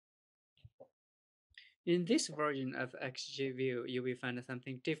In this version of xjView, you will find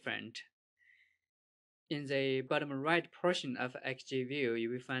something different. In the bottom right portion of xjView, you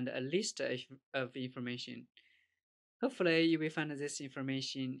will find a list of information. Hopefully, you will find this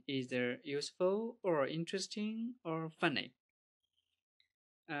information either useful or interesting or funny.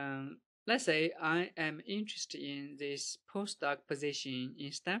 Let's say I am interested in this postdoc position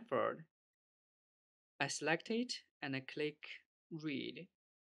in Stanford. I select it and I click Read.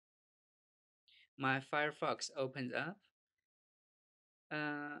 My Firefox opens up.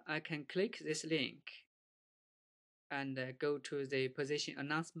 I can click this link and go to the position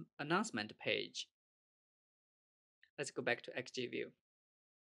announcement page. Let's go back to xjView.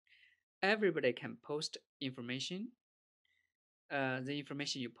 Everybody can post information. The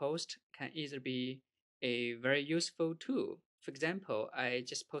information you post can either be a very useful tool. For example, I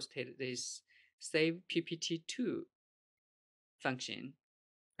just posted this save PPT2 function.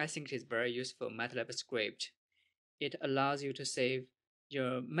 I think it is very useful MATLAB script. It allows you to save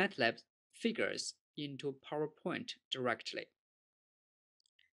your MATLAB figures into PowerPoint directly.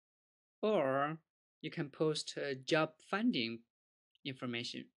 Or you can post job finding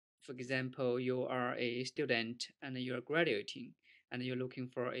information. For example, you are a student and you're graduating and you're looking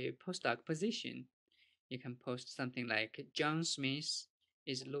for a postdoc position. You can post something like John Smith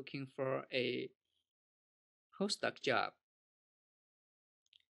is looking for a postdoc job.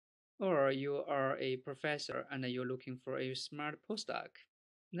 Or you are a professor and you're looking for a smart postdoc.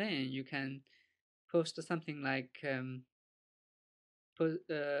 Then you can post something like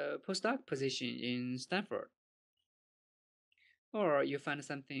postdoc position in Stanford. Or you find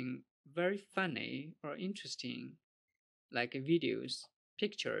something very funny or interesting, like videos,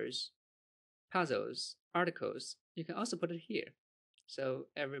 pictures, puzzles, articles. You can also put it here, so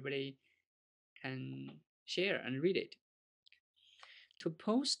everybody can share and read it. To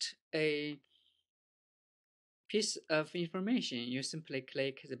post a piece of information, you simply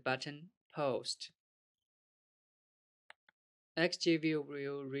click the button Post. xjView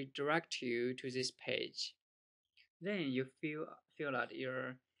will redirect you to this page. Then you fill out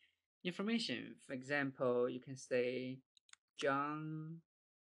your information. For example, you can say John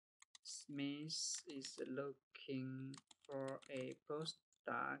Smith is looking for a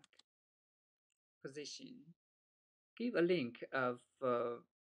postdoc position. Give a link of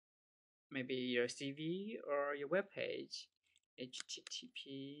maybe your CV or your web page,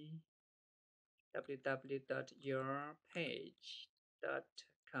 http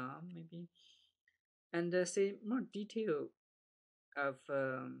www.yourpage.com maybe, and say more detail of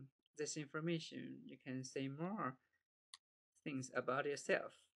this information. You can say more things about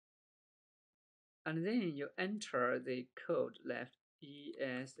yourself. And then you enter the code left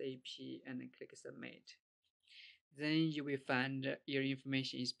ESAP and click submit. Then you will find your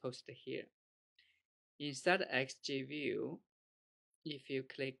information is posted here. Inside xjView, if you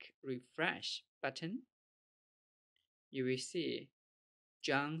click refresh button, you will see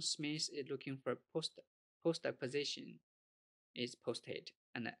John Smith is looking for a postdoc position is posted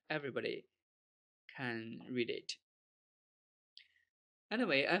and everybody can read it.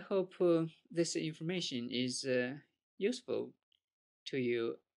 Anyway, I hope this information is useful to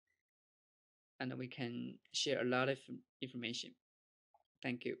you and we can share a lot of information.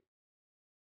 Thank you.